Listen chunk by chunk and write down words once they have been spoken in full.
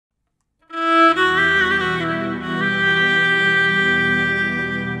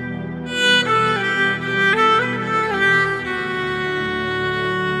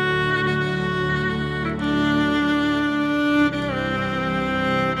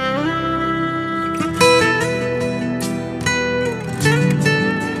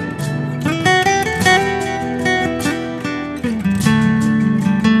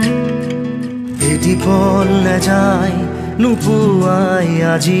নেযায় নোপোৱাই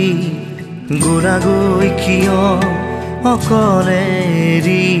আজি গোৰা গৈ কিয় অকলে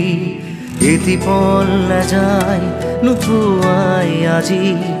এৰি এটি পল নেযায় নোপোৱাই আজি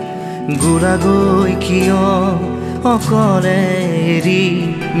গোৰা গৈ কিয় অকলে এৰি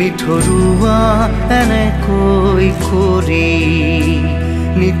নিঠৰুৱা এনেকৈ কৰি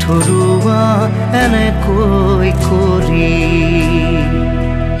নিঠৰুৱা এনেকৈ কৰি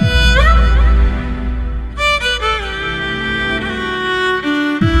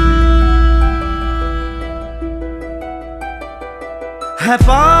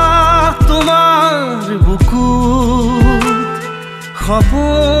হেঁপাহ তোমাৰ বুকুত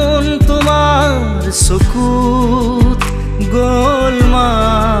সপোন তোমাৰ চকুত গ'ল মা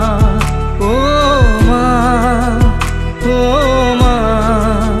অ মা অ মা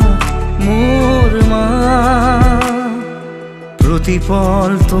মোৰ মা প্ৰতিপল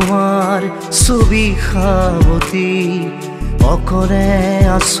তোমাৰ ছবি সাৱতি অকলে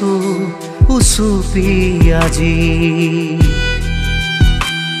আছো উচুপি আজি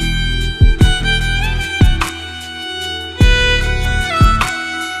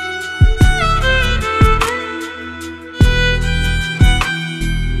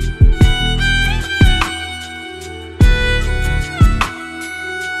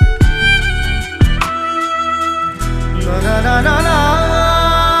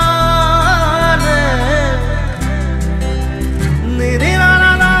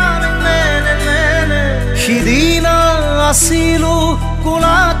সিদিনা আছিলো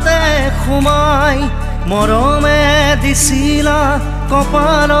কোলাতে সোমাই মৰমে দিছিলা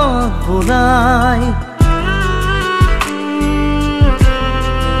কপালত বোলাই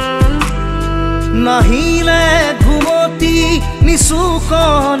নাহিলে ঘুমতি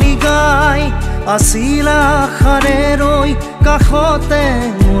নিচুকনি গাই আছিলা খাৰে ৰৈ কাষতে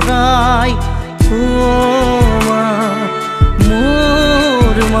মোৰাই অ মা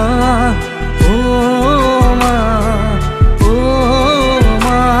মোৰ মা অ মা অ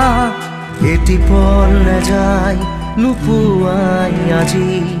মা এটি পল নেযায় নোপোৱাই আজি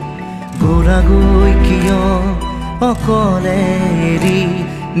গোৰা গৈ কিয় অকলে এৰি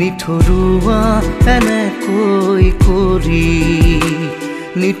নিঠৰুৱা এনেকৈ কৰি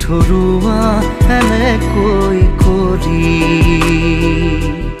নিঠৰুৱা এনেকৈ কৰি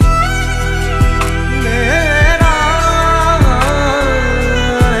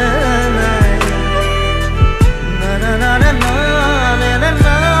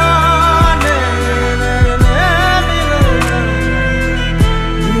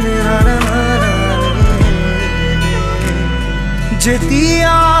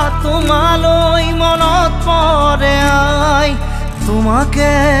যেতিয়া তোমালৈ মনত পৰে আই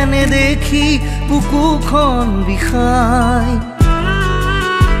তোমাকে নেদেখি বুকুখন বিষাই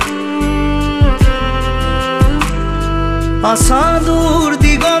আছাদুৰ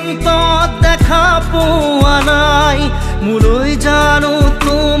দিগন্তত দেখা পোৱা নাই মোলৈ জানো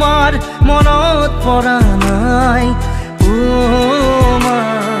তোমাৰ মনত পৰা নাই অ মা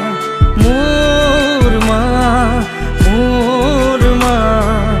মোৰ মা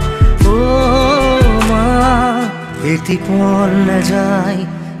এটি পল নেযায়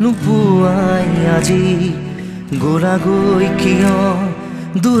নোপোৱাই আজি গোৰা গৈ কিয়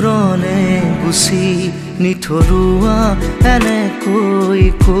দূৰলে গুচি নিঠৰুৱা এনেকৈ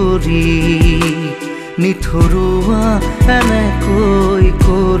কৰি নিঠৰুৱা এনেকৈ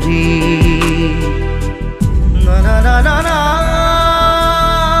কৰি না না না না